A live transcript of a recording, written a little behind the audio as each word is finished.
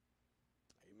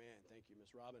Thank you,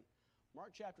 Miss Robin. Mark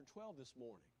chapter 12 this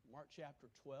morning. Mark chapter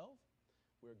 12.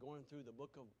 We're going through the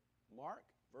book of Mark,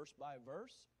 verse by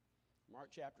verse. Mark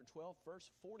chapter 12, verse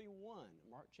 41.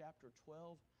 Mark chapter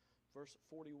 12, verse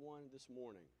 41 this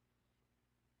morning.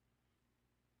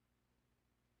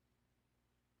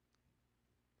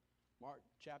 Mark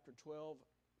chapter 12,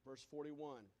 verse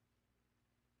 41.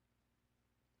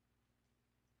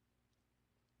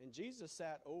 And Jesus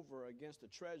sat over against the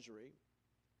treasury,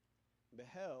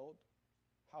 beheld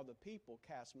how the people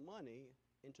cast money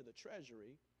into the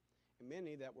treasury, and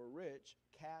many that were rich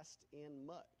cast in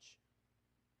much.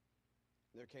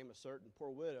 There came a certain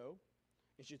poor widow,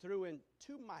 and she threw in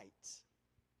 2 mites,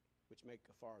 which make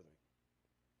a farthing.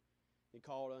 He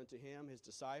called unto him his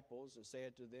disciples, and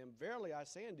said to them, Verily I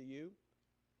say unto you,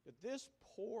 that this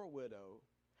poor widow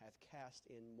hath cast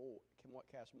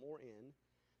more in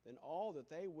than all that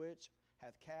they which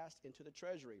hath cast into the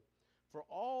treasury. For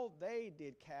all they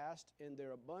did cast in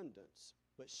their abundance,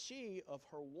 but she of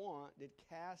her want did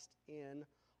cast in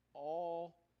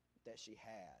all that she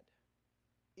had,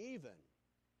 even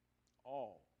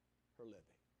all her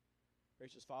living.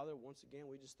 Gracious Father, once again,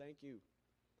 we just thank you.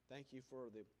 Thank you for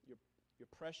your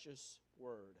precious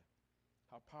word.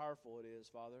 How powerful it is,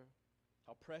 Father.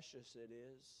 How precious it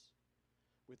is.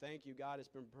 We thank you, God, it's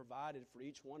been provided for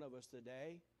each one of us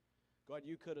today. God,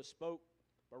 you could have spoke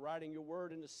by writing your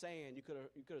word in the sand. You could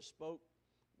have spoke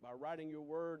by writing your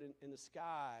word in the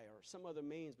sky or some other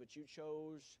means, but you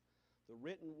chose the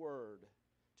written word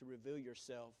to reveal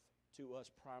yourself to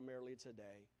us primarily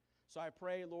today. So I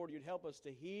pray, Lord, you'd help us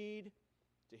to heed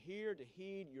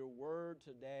your word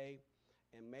today,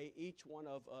 and may each one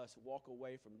of us walk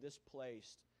away from this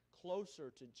place closer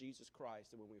to Jesus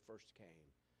Christ than when we first came.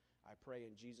 I pray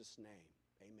in Jesus' name.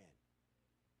 Amen.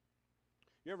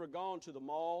 You ever gone to the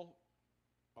mall?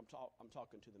 I'm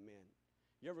talking to the men.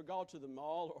 You ever gone to the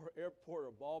mall or airport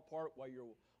or ballpark while your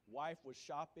wife was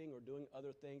shopping or doing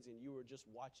other things and you were just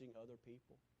watching other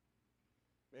people?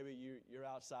 Maybe you're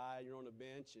outside, you're on a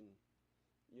bench, and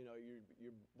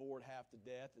you're bored half to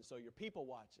death, and so you're people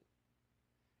watching.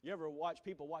 You ever watch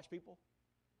people watch people?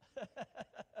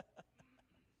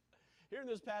 Here in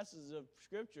this passage of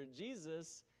Scripture,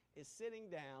 Jesus is sitting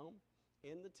down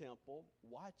in the temple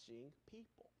watching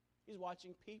people. He's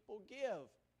watching people give.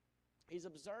 He's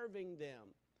observing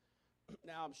them.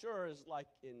 Now, I'm sure it's like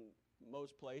in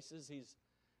most places, he's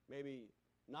maybe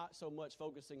not so much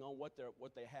focusing on what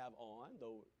they have on,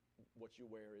 though what you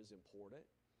wear is important.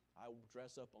 I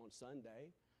dress up on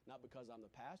Sunday, not because I'm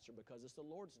the pastor, because it's the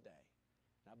Lord's day.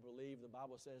 And I believe the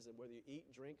Bible says that whether you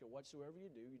eat, drink, or whatsoever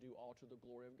you do all to the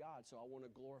glory of God. So I want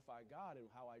to glorify God in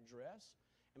how I dress,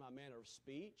 in my manner of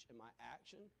speech, in my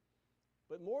action.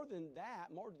 But more than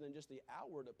that, more than just the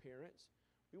outward appearance,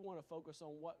 we want to focus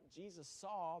on what Jesus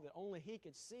saw that only he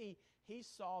could see. He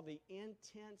saw the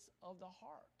intents of the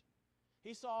heart.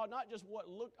 He saw not just what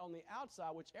looked on the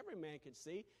outside, which every man could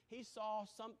see. He saw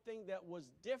something that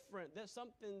was different, that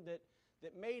something that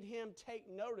made him take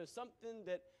notice, something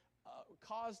that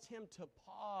caused him to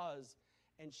pause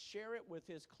and share it with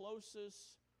his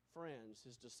closest friends,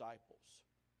 his disciples.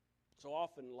 So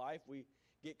often in life we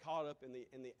get caught up in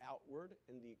the outward,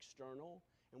 in the external,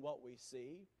 in what we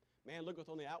see. Man looketh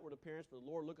on the outward appearance, but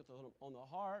the Lord looketh on the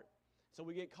heart. So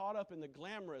we get caught up in the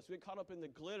glamorous, we get caught up in the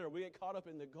glitter, we get caught up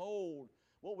in the gold,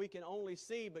 what we can only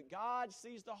see, but God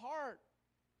sees the heart.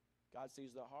 God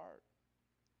sees the heart.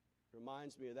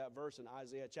 Reminds me of that verse in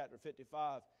Isaiah chapter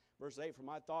 55, verse 8, For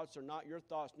my thoughts are not your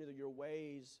thoughts, neither your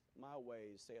ways my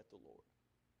ways, saith the Lord.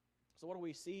 So what do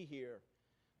we see here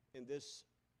in these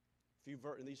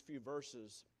few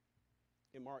verses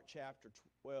in Mark chapter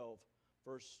 12,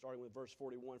 starting with verse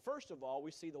 41? First of all,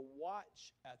 we see the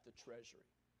watch at the treasury.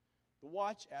 The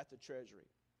watch at the treasury,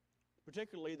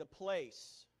 particularly the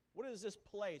place. What is this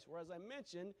place? Where, as I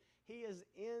mentioned, he is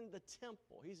in the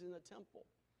temple. He's in the temple.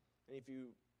 And if you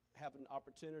have an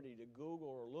opportunity to Google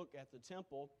or look at the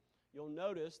temple, you'll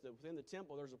notice that within the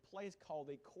temple there's a place called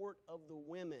the Court of the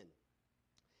Women.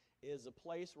 It is a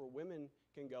place where women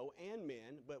can go, and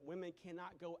men, but women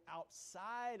cannot go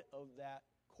outside of that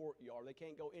courtyard. They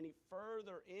can't go any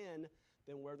further in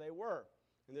than where they were.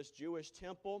 In this Jewish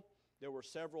temple, there were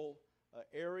several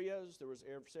areas. There was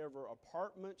several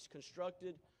apartments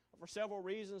constructed for several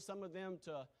reasons. Some of them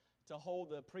to hold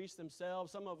the priests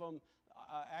themselves. Some of them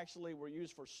actually were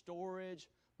used for storage.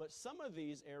 But some of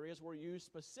these areas were used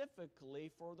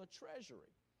specifically for the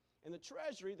treasury. In the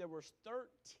treasury, there were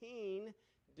 13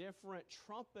 different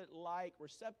trumpet-like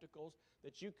receptacles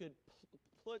that you could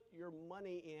put your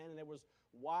money in, and it was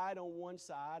wide on one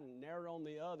side and narrow on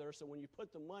the other, so when you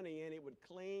put the money in, it would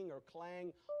cling or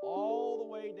clang all the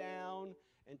way down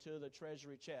and into the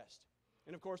treasury chest.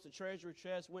 And of course, the treasury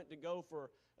chest went to go for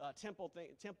temple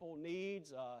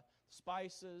needs,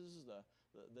 spices,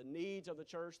 the needs of the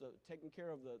church, taking care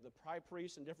of the high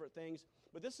priests and different things.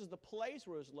 But this is the place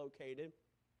where it's located.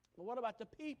 But what about the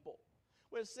people?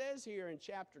 Well, it says here in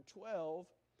chapter 12,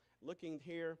 looking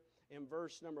here in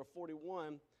verse number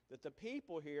 41, that the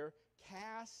people here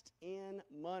cast in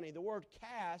money. The word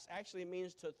cast actually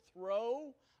means to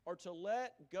throw or to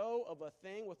let go of a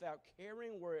thing without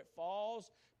caring where it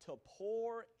falls, to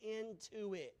pour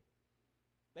into it.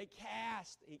 They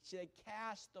cast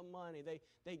the money.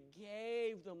 They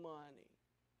gave the money.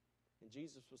 And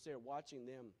Jesus was there watching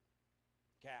them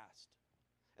cast.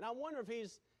 And I wonder if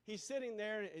he's sitting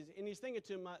there and he's thinking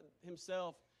to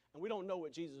himself, and we don't know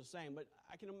what Jesus is saying, but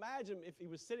I can imagine if he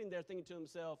was sitting there thinking to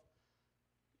himself,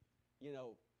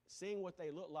 seeing what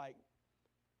they look like,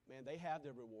 man, they have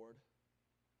their reward.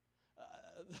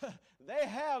 They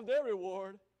have their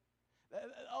reward.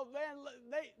 Oh man,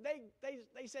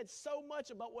 they said so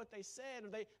much about what they said, or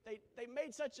they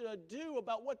made such an ado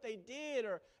about what they did,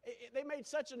 or they made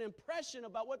such an impression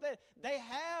about what they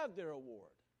have their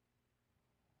reward.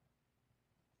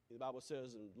 The Bible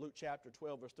says in Luke chapter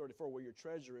 12, verse 34, where your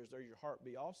treasure is, there your heart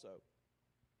be also.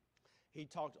 He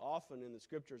talked often in the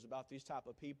scriptures about these type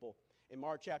of people. In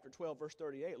Mark chapter 12, verse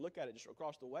 38, look at it just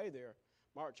across the way there.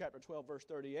 Mark chapter 12, verse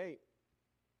 38,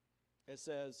 it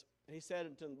says, and he said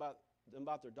unto them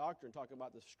about their doctrine, talking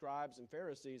about the scribes and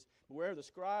Pharisees, beware of the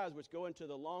scribes which go into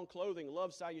the long clothing,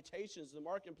 love salutations in the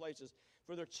marketplaces,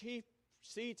 for their chief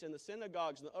seats in the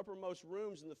synagogues and the uppermost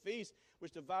rooms in the feasts,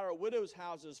 which devour widows'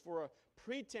 houses for a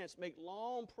pretense, make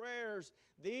long prayers.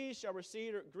 These shall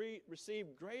receive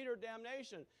greater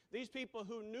damnation. These people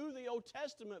who knew the Old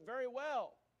Testament very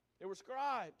well, they were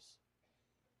scribes,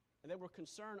 and they were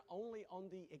concerned only on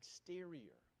the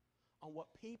exterior, on what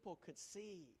people could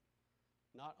see,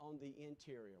 not on the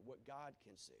interior, what God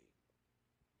can see.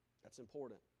 That's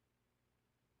important.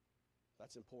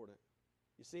 That's important.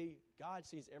 You see, God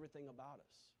sees everything about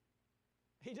us.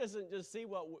 He doesn't just see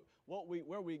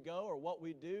where we go or what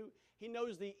we do. He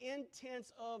knows the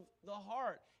intents of the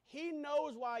heart. He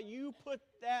knows why you put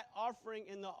that offering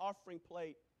in the offering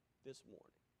plate this morning.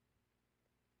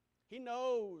 He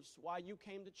knows why you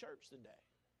came to church today.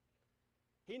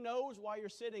 He knows why you're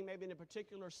sitting maybe in a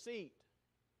particular seat,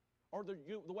 or the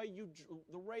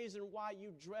reason why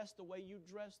you dressed the way you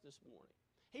dressed this morning.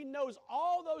 He knows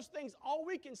all those things. All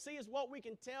we can see is what we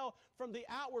can tell from the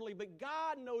outwardly, but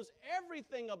God knows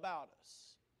everything about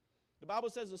us. The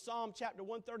Bible says in Psalm chapter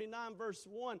 139, verse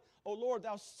 1, O Lord,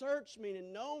 thou search me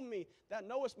and know me. Thou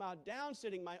knowest my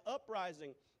downsitting, my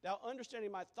uprising. Thou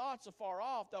understanding my thoughts afar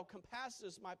off. Thou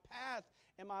compassest my path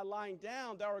and my lying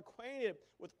down. Thou art acquainted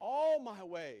with all my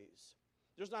ways.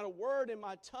 There's not a word in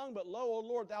my tongue, but lo, O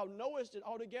Lord, thou knowest it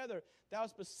altogether. Thou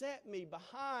hast beset me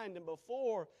behind and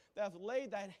before. Thou hast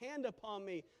laid thy hand upon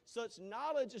me. Such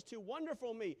knowledge is too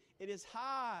wonderful for me. It is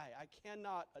high. I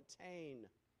cannot attain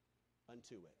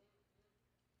unto it.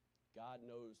 God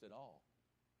knows it all.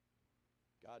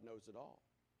 God knows it all.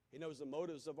 He knows the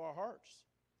motives of our hearts,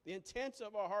 the intents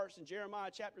of our hearts. In Jeremiah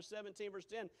chapter 17, verse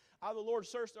 10, I, the Lord,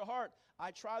 search the heart.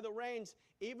 I try the reins,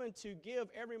 even to give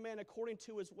every man according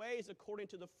to his ways, according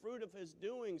to the fruit of his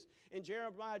doings. In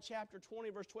Jeremiah chapter 20,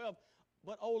 verse 12,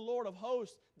 but, O Lord of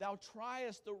hosts, thou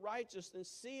triest the righteous and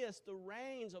seest the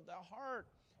reins of thy heart.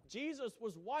 Jesus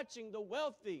was watching the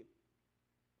wealthy,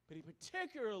 but he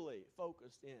particularly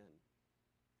focused in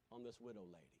on this widow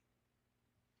lady.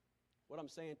 What I'm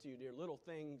saying to you, dear, little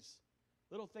things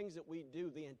that we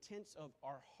do, the intents of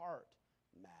our heart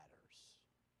matters.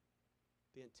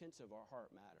 The intents of our heart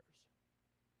matters.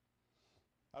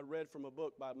 I read from a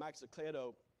book by Max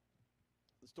Lucado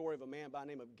the story of a man by the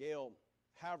name of Gail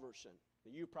Haverson.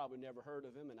 You probably never heard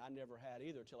of him, and I never had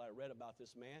either until I read about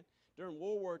this man. During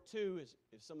World War II,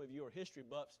 if some of you are history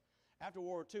buffs, after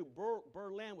World War II,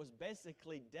 Berlin was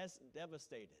basically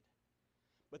devastated.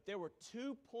 But there were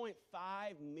 2.5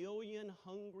 million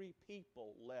hungry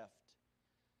people left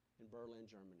in Berlin,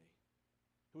 Germany.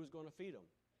 Who was going to feed them?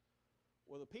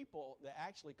 Well, the people that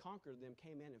actually conquered them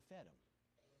came in and fed them.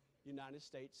 United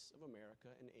States of America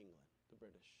and England, the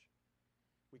British.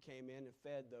 We came in and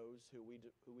fed those who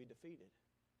we defeated.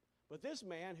 But this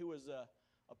man, who was a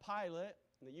pilot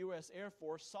in the U.S. Air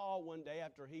Force, saw one day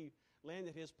after he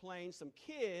landed his plane some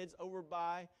kids over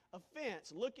by a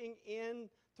fence, looking in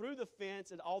through the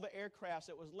fence at all the aircrafts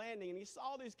that was landing. And he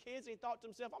saw these kids, and he thought to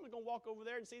himself, I'm going to walk over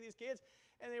there and see these kids.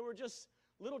 And they were just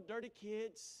little dirty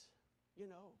kids,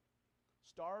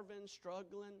 starving,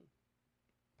 struggling.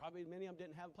 Probably many of them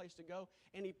didn't have a place to go.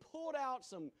 And he pulled out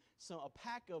a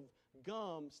pack of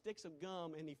gum, sticks of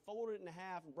gum, and he folded it in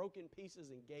half and broke it in pieces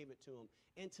and gave it to them.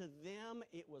 And to them,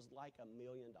 it was like $1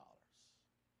 million.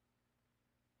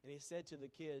 And he said to the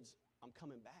kids, I'm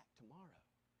coming back tomorrow.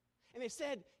 And they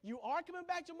said, you are coming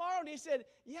back tomorrow? And he said,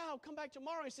 yeah, I'll come back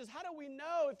tomorrow. He says, how do we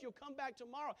know if you'll come back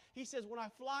tomorrow? He says, when I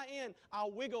fly in,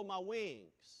 I'll wiggle my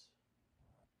wings.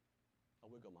 I'll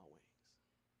wiggle my wings.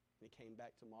 And he came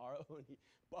back tomorrow, and he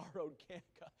borrowed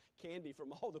candy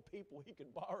from all the people he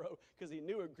could borrow, because he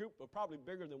knew a group of probably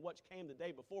bigger than what came the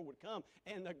day before would come.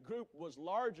 And the group was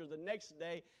larger the next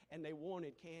day, and they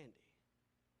wanted candy.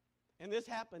 And this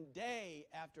happened day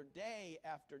after day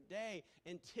after day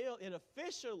until it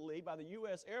officially, by the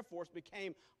U.S. Air Force,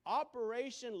 became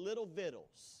Operation Little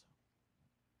Vittles.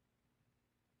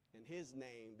 And his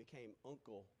name became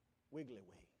Uncle Wiggly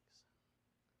Wings.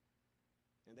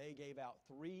 And they gave out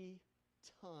 3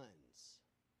 tons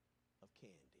of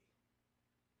candy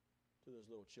to those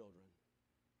little children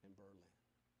in Berlin.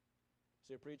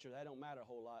 See, preacher, that don't matter a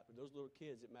whole lot. But those little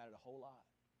kids, it mattered a whole lot.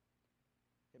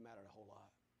 It mattered a whole lot.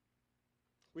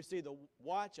 We see the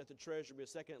watch at the treasury, but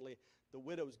secondly, the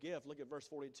widow's gift. Look at verse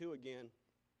 42 again.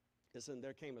 It says,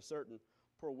 there came a certain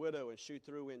poor widow, and she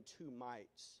threw in 2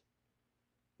 mites,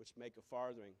 which make a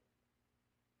farthing.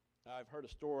 Now, I've heard a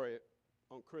story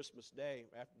on Christmas Day,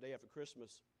 day after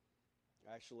Christmas.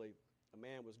 Actually, a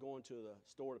man was going to the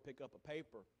store to pick up a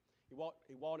paper. He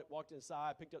walked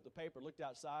inside, picked up the paper, looked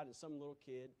outside, and some little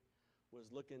kid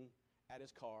was looking at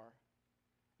his car.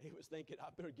 He was thinking, I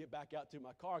better get back out to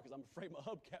my car because I'm afraid my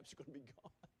hubcaps are going to be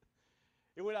gone.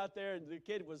 He went out there, and the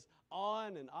kid was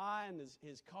on and eyeing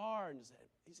his car, and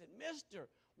he said, Mister,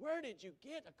 where did you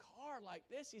get a car like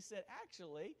this? He said,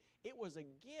 actually, it was a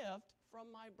gift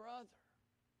from my brother.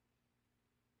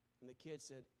 And the kid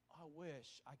said, I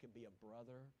wish I could be a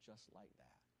brother just like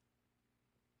that.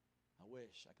 I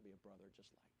wish I could be a brother just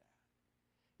like that.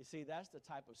 You see, that's the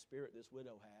type of spirit this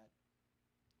widow had.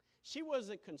 She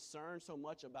wasn't concerned so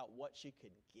much about what she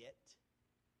could get.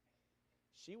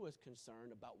 She was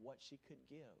concerned about what she could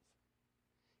give.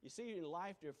 You see, in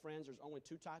life, dear friends, there's only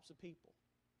 2 types of people.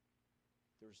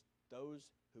 There's those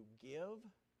who give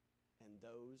and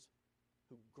those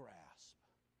who grasp.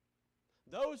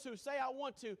 Those who say, I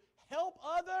want to help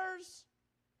others,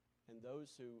 and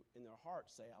those who, in their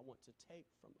hearts, say, I want to take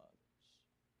from others.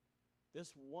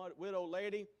 This one widow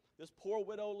lady, this poor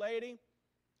widow lady,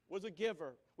 was a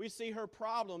giver. We see her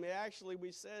problem.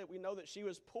 We know that she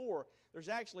was poor. There's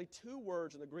actually 2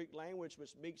 words in the Greek language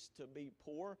which speaks to be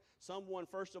poor. Someone,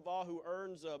 first of all, who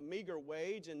earns a meager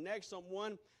wage, and next,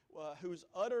 someone who's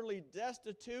utterly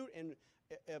destitute and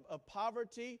of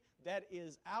poverty that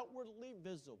is outwardly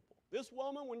visible. This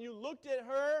woman, when you looked at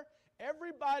her,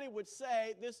 everybody would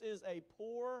say this is a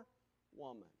poor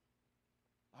woman.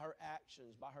 By her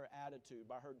actions, by her attitude,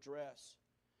 by her dress.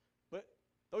 But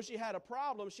though she had a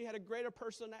problem, she had a great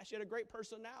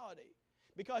personality,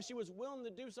 because she was willing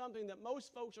to do something that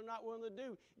most folks are not willing to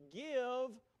do.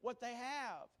 Give what they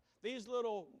have. These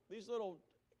little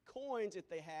coins that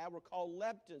they have were called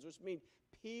leptons, which mean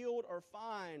peeled or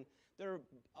fine. They're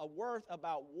worth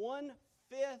about 1/5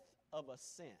 of a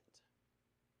cent.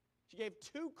 She gave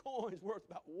 2 coins worth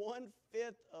about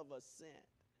 1/5 of a cent.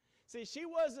 See, she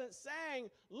wasn't saying,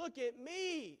 look at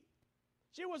me.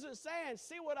 She wasn't saying,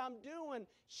 see what I'm doing.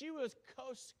 She was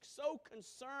so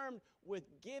concerned with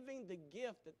giving the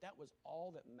gift that was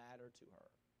all that mattered to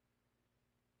her.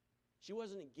 She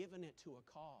wasn't giving it to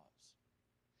a cause.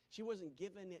 She wasn't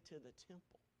giving it to the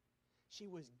temple. She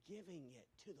was giving it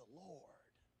to the Lord.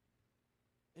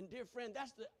 And dear friend,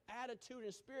 that's the attitude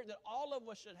and spirit that all of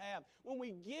us should have. When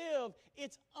we give,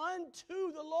 it's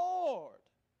unto the Lord,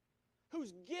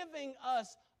 who's giving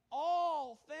us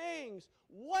all things.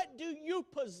 What do you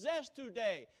possess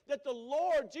today that the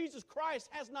Lord Jesus Christ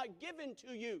has not given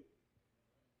to you?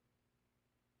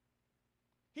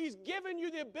 He's given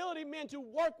you the ability, men, to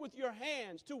work with your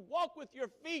hands, to walk with your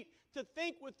feet, to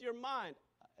think with your mind,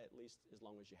 at least as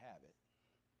long as you have it.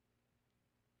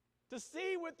 To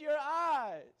see with your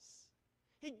eyes.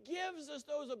 He gives us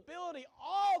those ability.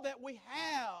 All that we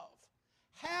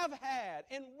have had,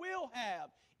 and will have,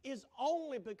 is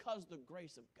only because of the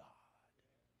grace of God.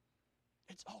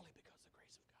 It's only because of the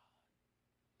grace of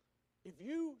God. If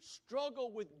you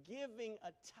struggle with giving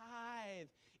a tithe,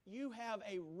 you have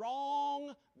a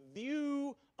wrong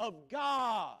view of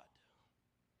God.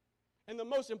 And the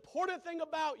most important thing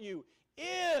about you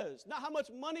is not how much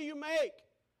money you make,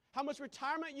 how much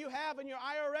retirement you have in your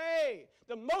IRA.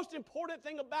 The most important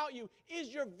thing about you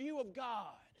is your view of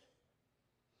God.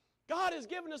 God has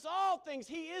given us all things.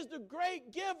 He is the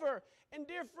great giver. And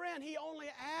dear friend, He only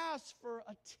asks for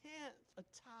a tenth, a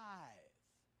tithe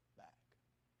back.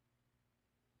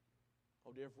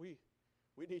 Oh, dear, we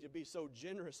need to be so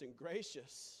generous and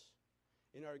gracious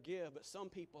in our give, but some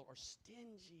people are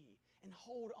stingy and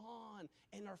hold on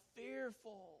and are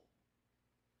fearful.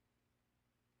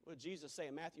 What did Jesus say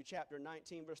in Matthew chapter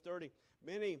 19, verse 30?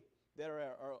 Many that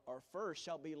are first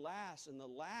shall be last, and the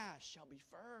last shall be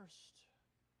first.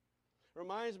 It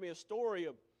reminds me of a story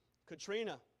of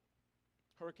Katrina,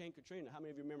 Hurricane Katrina. How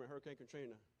many of you remember Hurricane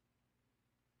Katrina?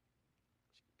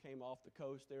 She came off the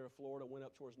coast there of Florida, went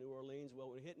up towards New Orleans. Well,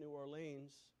 when it hit New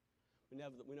Orleans, we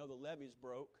know the levees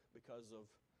broke because of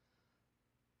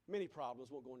many problems.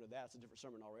 Won't go into that. It's a different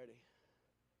sermon already.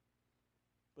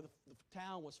 But the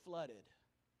town was flooded.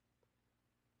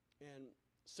 And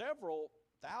several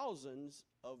thousands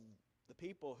of the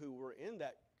people who were in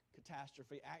that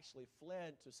catastrophe actually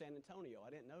fled to San Antonio.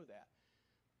 I didn't know that.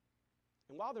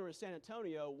 And while they were in San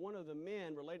Antonio, one of the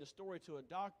men relayed a story to a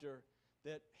doctor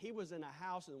that he was in a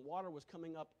house and water was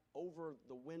coming up over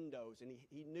the windows, and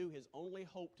he knew his only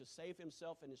hope to save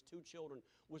himself and his 2 children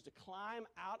was to climb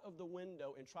out of the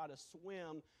window and try to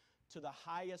swim to the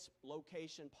highest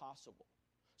location possible.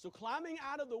 So climbing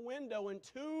out of the window and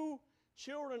 2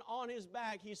 children on his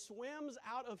back, he swims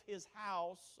out of his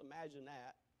house, imagine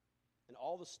that, and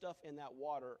all the stuff in that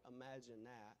water, imagine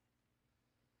that.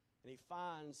 And he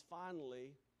finds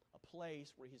finally a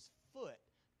place where his foot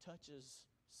touches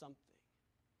something.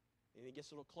 And he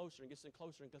gets a little closer and gets in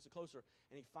closer and gets closer,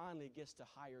 and he finally gets to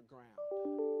higher ground.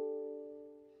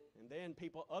 And then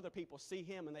other people see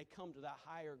him, and they come to that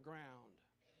higher ground.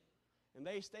 And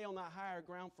they stay on that higher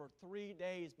ground for 3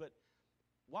 days, but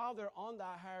while they're on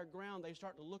that higher ground, they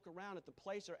start to look around at the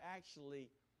place they're actually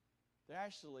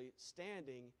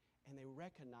standing, and they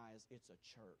recognize it's a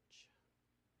church.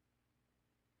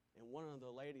 And one of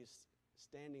the ladies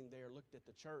standing there looked at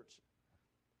the church,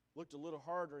 looked a little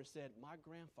harder, and said, "My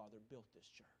grandfather built this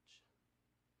church."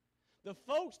 The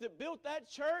folks that built that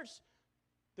church,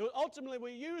 that ultimately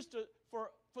we used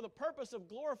for the purpose of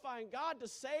glorifying God to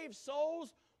save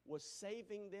souls, was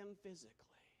saving them physically.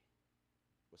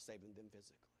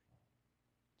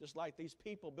 Just like these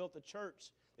people built the church,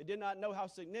 they did not know how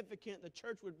significant the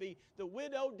church would be. The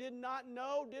widow did not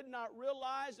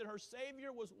realize that her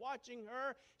Savior was watching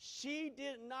her. She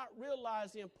did not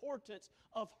realize the importance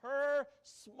of her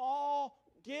small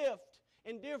gift.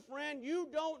 And dear friend, you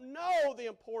don't know the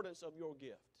importance of your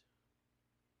gift.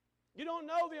 You don't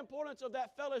know the importance of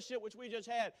that fellowship which we just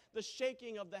had, the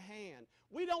shaking of the hand.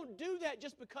 We don't do that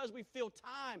just because we feel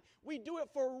time. We do it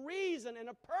for a reason and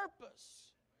a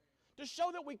purpose. To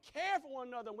show that we care for one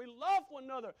another and we love one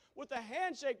another with a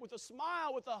handshake, with a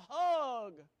smile, with a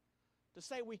hug. To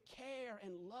say we care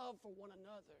and love for one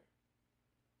another.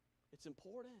 It's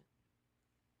important.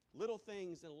 Little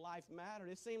things in life matter.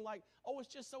 It seems like,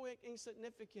 it's just so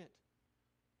insignificant.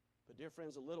 But dear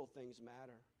friends, the little things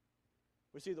matter.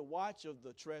 We see the watch of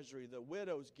the treasury, the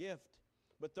widow's gift.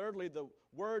 But thirdly, the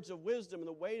words of wisdom and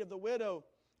the weight of the widow.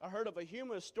 I heard of a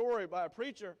humorous story by a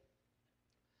preacher.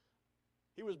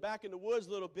 He was back in the woods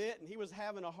a little bit, and he was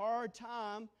having a hard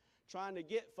time trying to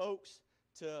get folks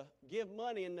to give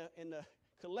money in the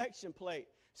collection plate.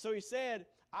 So he said,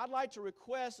 "I'd like to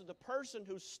request that the person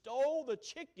who stole the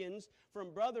chickens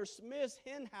from Brother Smith's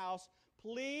hen house,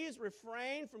 please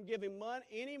refrain from giving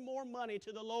any more money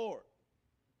to the Lord."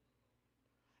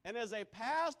 And as they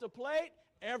passed the plate,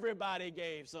 everybody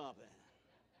gave something.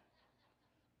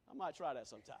 I might try that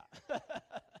sometime.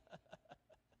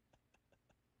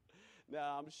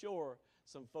 Now, I'm sure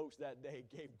some folks that day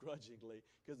gave grudgingly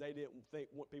because they didn't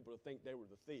want people to think they were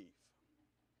the thief.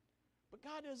 But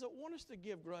God doesn't want us to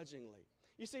give grudgingly.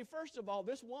 You see, first of all,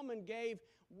 this woman gave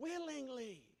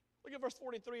willingly. Look at verse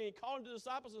 43. And he called unto the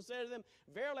disciples and said to them,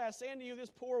 "Verily I say unto you, this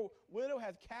poor widow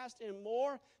hath cast in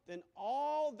more than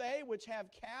all they which have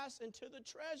cast into the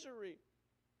treasury."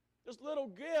 This little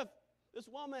gift this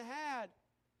woman had,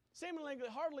 seemingly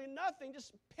hardly nothing,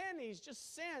 just pennies,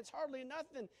 just cents, hardly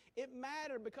nothing. It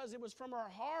mattered because it was from her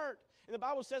heart. And the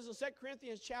Bible says in 2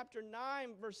 Corinthians chapter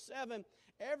 9, verse 7,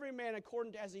 "Every man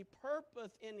according to as he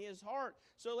purposeth in his heart,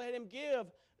 so let him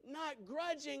give, not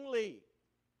grudgingly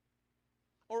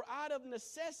or out of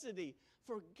necessity,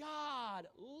 for God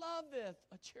loveth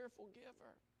a cheerful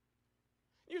giver."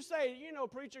 You say,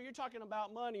 preacher, you're talking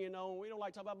about money, we don't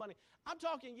like to talk about money. I'm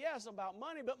talking, yes, about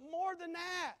money, but more than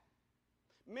that.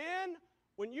 Men,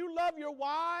 when you love your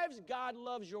wives, God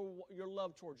loves your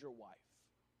love towards your wife.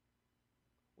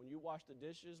 When you wash the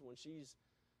dishes, when she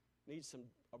needs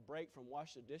a break from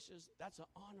washing the dishes, that's an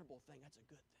honorable thing. That's a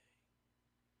good thing.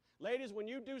 Ladies, when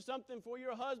you do something for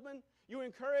your husband, you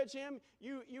encourage him,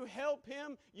 you help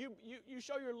him, you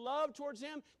show your love towards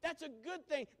him, that's a good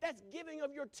thing. That's giving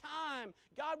of your time.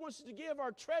 God wants us to give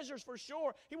our treasures for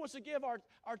sure. He wants to give our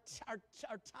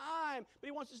time, but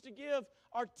He wants us to give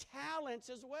our talents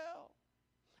as well.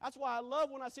 That's why I love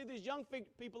when I see these young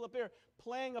people up here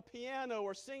playing a piano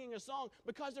or singing a song,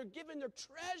 because they're giving their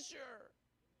treasure.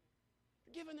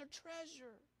 They're giving their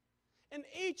treasure. And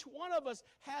each one of us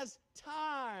has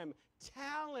time,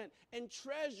 talent, and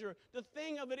treasure. The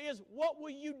thing of it is, what will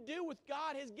you do with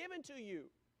God has given to you?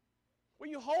 Will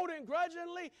you hold it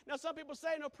grudgingly? Now, some people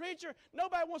say, no, preacher,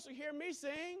 nobody wants to hear me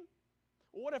sing.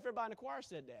 Well, what if everybody in the choir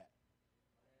said that?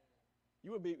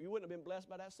 You wouldn't have been blessed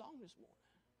by that song this morning.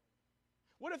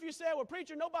 What if you said, well,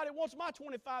 preacher, nobody wants my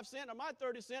 25 cents or my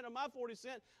 30 cents or my 40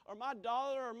 cents or my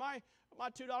dollar or my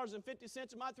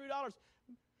 $2.50 or my $3?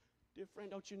 Dear friend,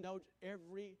 don't you know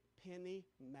every penny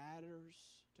matters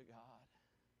to God?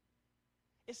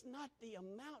 It's not the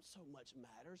amount so much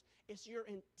matters. It's your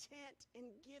intent in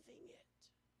giving it.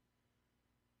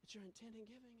 It's your intent in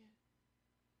giving it.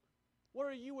 What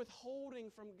are you withholding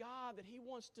from God that He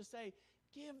wants to say,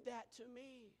 give that to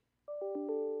me?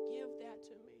 Give that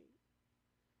to me.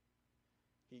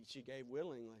 She gave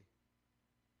willingly.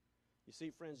 You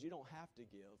see, friends, you don't have to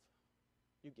give.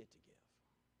 You get to give.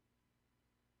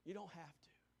 You don't have to.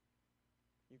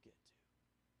 You get to.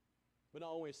 But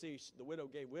not only the widow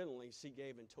gave willingly, she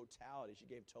gave in totality. She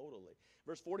gave totally.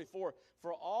 Verse 44,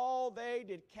 for all they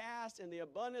did cast in the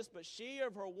abundance, but she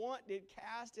of her want did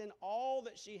cast in all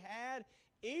that she had,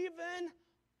 even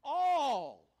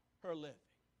all her living.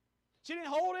 She didn't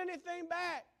hold anything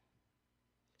back.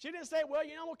 She didn't say, well,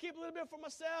 I'm going to keep a little bit for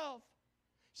myself.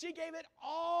 She gave it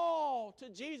all to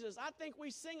Jesus. I think we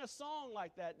sing a song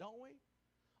like that, don't we?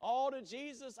 All to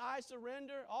Jesus I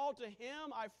surrender. All to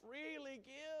Him I freely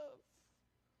give.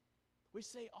 We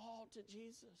say all to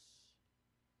Jesus.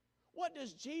 What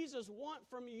does Jesus want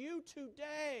from you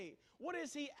today? What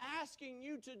is He asking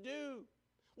you to do?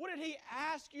 What did He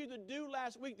ask you to do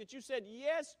last week that you said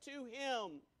yes to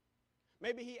Him?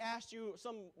 Maybe He asked you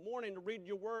some morning to read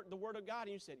the Word of God,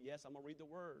 and you said, yes, I'm going to read the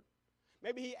Word.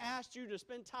 Maybe He asked you to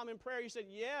spend time in prayer. You said,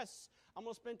 yes, I'm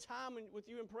going to spend time with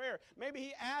you in prayer. Maybe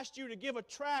He asked you to give a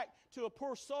tract to a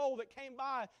poor soul that came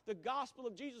by the gospel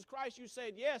of Jesus Christ. You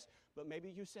said yes, but maybe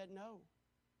you said no.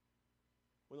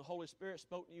 When the Holy Spirit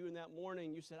spoke to you in that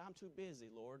morning, you said, I'm too busy,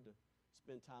 Lord, to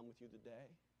spend time with you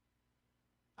today.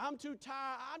 I'm too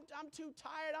tired. I'm too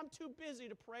tired. I'm too busy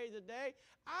to pray today.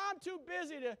 I'm too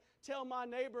busy to tell my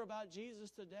neighbor about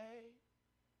Jesus today.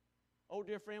 Oh,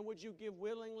 dear friend, would you give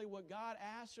willingly what God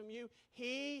asks from you?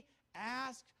 He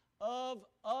asked of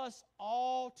us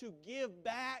all to give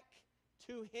back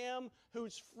to Him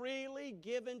who's freely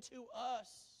given to us.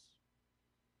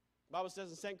 The Bible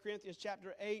says in 2 Corinthians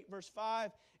chapter 8, verse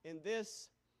 5, in this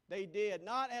they did,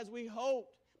 not as we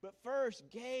hoped, but first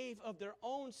gave of their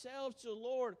own selves to the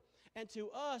Lord and to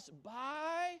us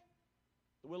by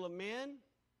the will of men?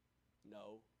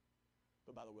 No,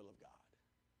 but by the will of God.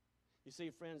 You see,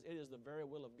 friends, it is the very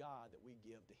will of God that we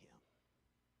give to Him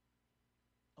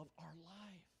of our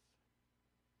life.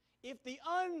 If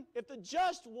the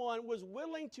just one was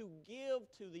willing to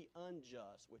give to the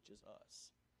unjust, which is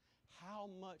us, how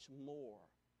much more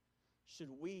should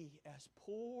we as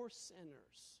poor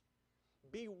sinners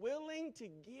be willing to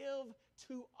give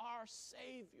to our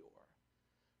Savior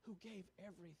who gave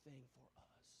everything for us?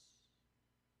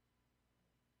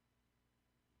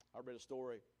 I read a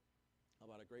story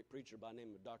about a great preacher by the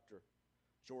name of Dr.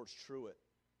 George Truett.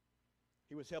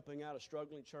 He was helping out a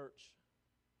struggling church.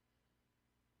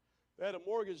 They had a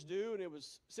mortgage due, and it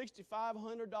was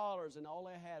 $6,500, and all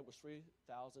they had was $3,000.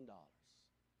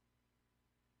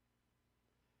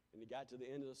 And he got to the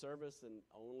end of the service, and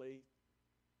only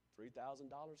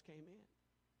 $3,000 came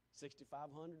in.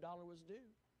 $6,500 was due.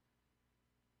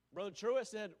 Brother Truett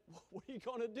said, what are you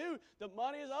going to do? The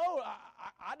money is owed.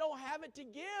 I don't have it to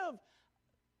give.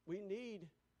 We need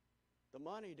the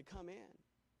money to come in.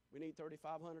 We need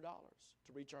 $3,500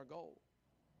 to reach our goal.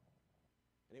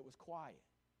 And it was quiet.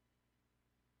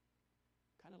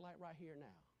 Kind of like right here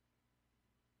now.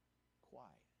 Quiet.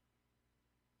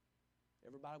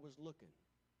 Everybody was looking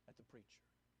at the preacher.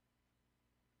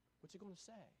 What's he going to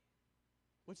say?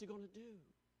 What's he going to do?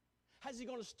 How's he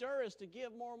going to stir us to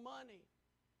give more money?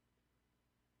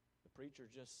 The preacher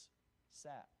just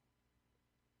sat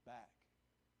back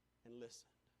and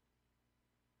listened.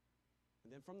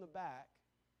 And then from the back,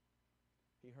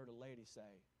 he heard a lady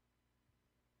say,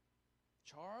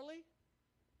 Charlie?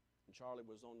 And Charlie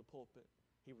was on the pulpit.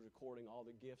 He was recording all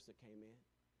the gifts that came in.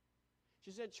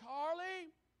 She said,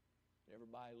 Charlie? And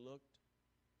everybody looked.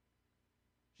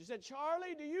 She said,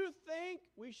 Charlie, do you think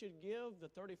we should give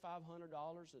the $3,500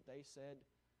 that they said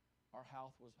our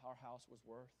house was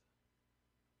worth?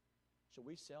 Should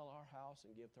we sell our house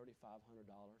and give $3,500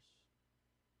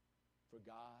 for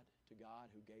God, to God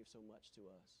who gave so much to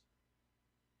us?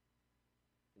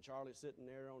 And Charlie, sitting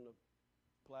there on the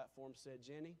platform, said,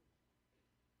 Jenny,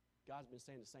 God's been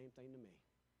saying the same thing to me.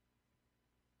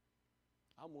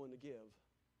 I'm willing to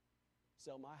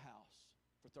sell my house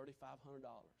for $3,500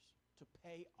 to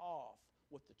pay off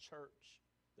with the church,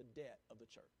 the debt of the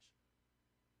church.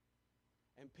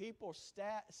 And people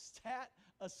sat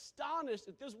astonished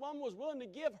that this woman was willing to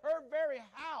give her very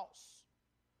house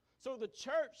so the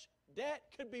church debt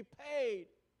could be paid.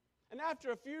 And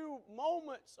after a few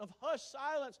moments of hushed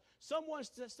silence, someone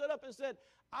stood up and said,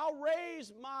 I'll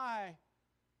raise my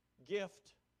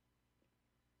gift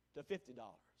to $50.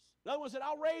 Another one said,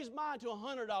 I'll raise mine to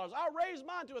 $100. I'll raise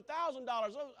mine to $1,000.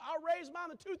 I'll raise mine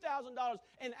to $2,000.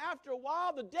 And after a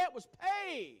while, the debt was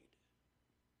paid.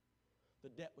 The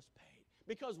debt was paid.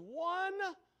 Because one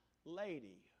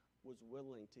lady was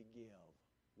willing to give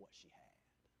what she had.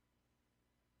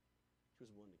 She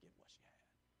was willing to give what she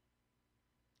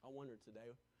had. I wonder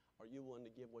today, are you willing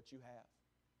to give what you have?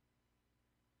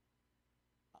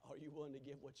 Are you willing to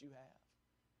give what you have?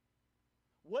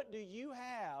 What do you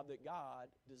have that God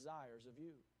desires of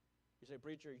you? You say,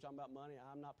 preacher, you're talking about money.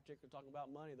 I'm not particularly talking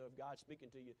about money, though. If God's speaking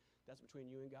to you, that's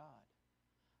between you and God.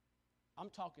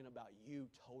 I'm talking about you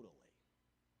totally.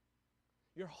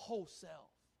 Your whole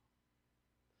self.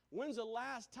 When's the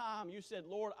last time you said,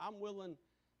 Lord, I'm willing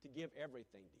to give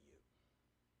everything to you?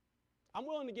 I'm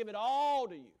willing to give it all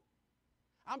to you.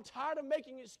 I'm tired of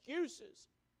making excuses.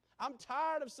 I'm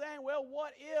tired of saying, well,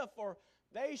 what if, or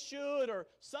they should, or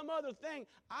some other thing.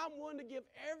 I'm willing to give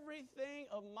everything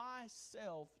of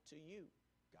myself to you,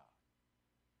 God.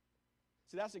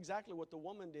 See, that's exactly what the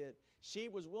woman did. She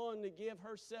was willing to give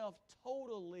herself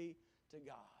totally to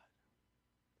God.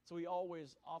 So we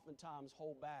always, oftentimes,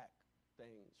 hold back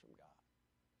things from God.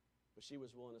 But she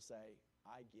was willing to say,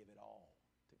 I give it all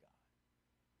to God.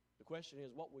 The question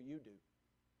is, what will you do?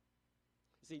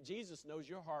 You see, Jesus knows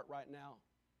your heart right now,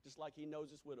 just like He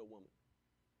knows this widow woman.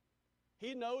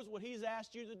 He knows what He's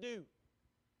asked you to do.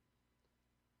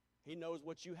 He knows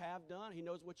what you have done. He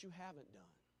knows what you haven't done.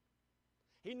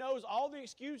 He knows all the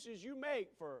excuses you make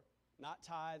for not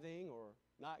tithing or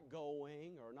not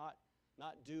going or not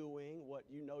doing what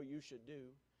you know you should do.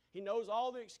 He knows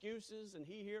all the excuses, and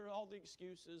He hears all the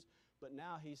excuses, but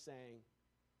now He's saying,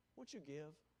 won't you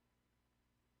give?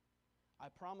 I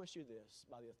promise you this,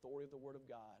 by the authority of the Word of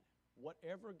God,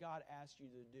 whatever God asks you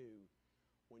to do,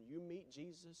 when you meet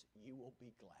Jesus, you will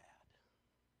be glad.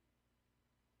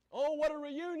 Oh, what a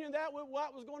reunion that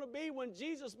was going to be when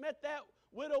Jesus met that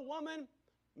widow woman.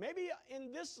 Maybe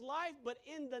in this life, but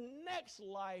in the next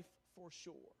life for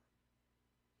sure.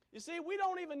 You see, we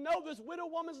don't even know this widow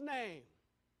woman's name.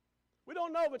 We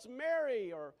don't know if it's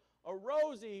Mary or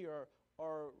Rosie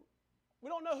or we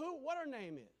don't know what her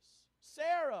name is.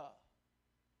 Sarah.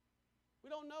 We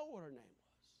don't know what her name was.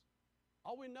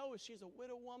 All we know is she's a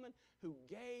widow woman who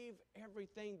gave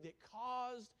everything that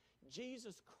caused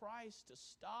Jesus Christ to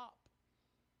stop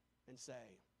and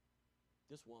say,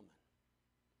 this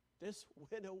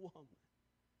widow woman,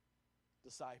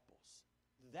 disciples,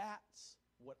 that's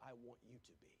what I want you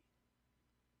to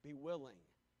be. Be willing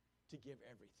to give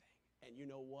everything. And you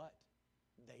know what?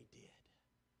 They did.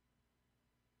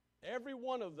 Every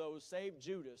one of those, save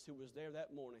Judas, who was there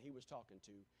that morning he was talking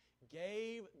to,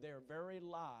 gave their very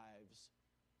lives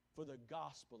for the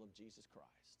gospel of Jesus Christ.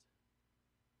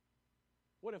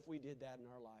 What if we did that in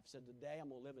our life? Said, today I'm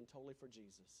going to live in totally for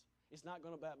Jesus. It's not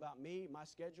going to be about me, my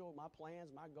schedule, my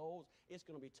plans, my goals. It's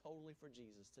going to be totally for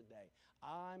Jesus today.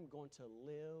 I'm going to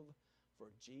live for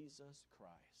Jesus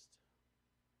Christ.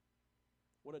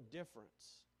 What a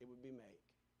difference it would be make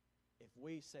if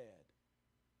we said,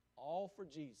 all for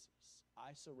Jesus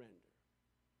I surrender.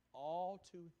 All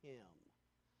to Him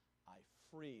I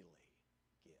freely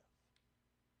give.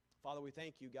 Father, we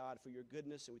thank you, God, for your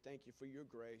goodness, and we thank you for your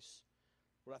grace.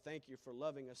 Lord, I thank you for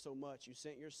loving us so much. You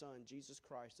sent your Son, Jesus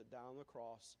Christ, to die on the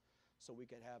cross so we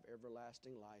could have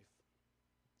everlasting life.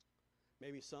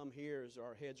 Maybe some here, as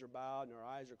our heads are bowed and our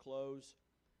eyes are closed,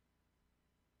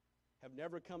 have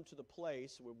never come to the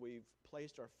place where we've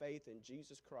placed our faith in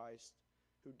Jesus Christ,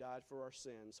 who died for our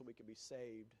sins so we could be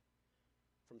saved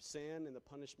from sin and the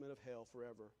punishment of hell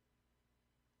forever.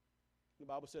 The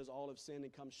Bible says all have sinned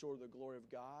and come short of the glory of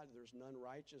God. There's none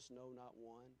righteous, no, not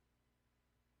one.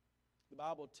 The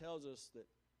Bible tells us that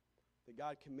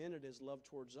God commended His love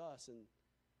towards us, and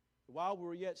while we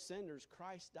were yet sinners,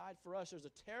 Christ died for us. There's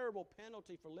a terrible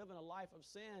penalty for living a life of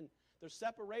sin There's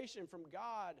separation from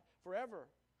God forever.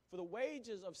 For the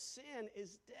wages of sin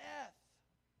is death.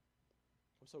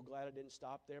 I'm so glad I didn't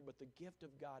stop there, but the gift of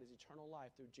God is eternal life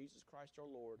through Jesus Christ our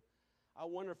Lord. I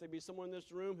wonder if there'd be someone in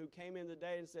this room who came in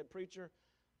today and said, Preacher,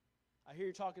 I hear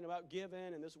you talking about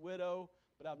giving and this widow,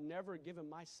 but I've never given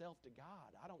myself to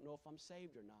God. I don't know if I'm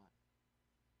saved or not.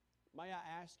 May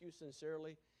I ask you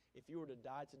sincerely, if you were to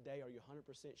die today, are you 100%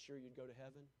 sure you'd go to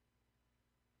heaven?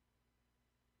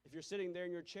 If you're sitting there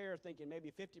in your chair thinking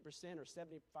maybe 50% or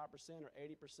 75% or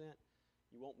 80%,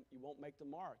 you won't make the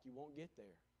mark. You won't get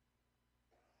there.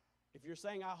 If you're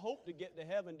saying, I hope to get to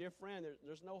heaven, dear friend,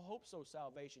 there's no hope so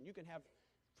salvation. You can have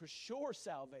for sure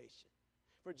salvation.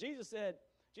 For Jesus said,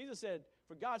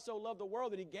 for God so loved the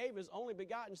world that he gave his only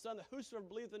begotten Son, that whosoever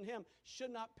believeth in him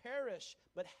should not perish,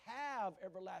 but have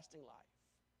everlasting life.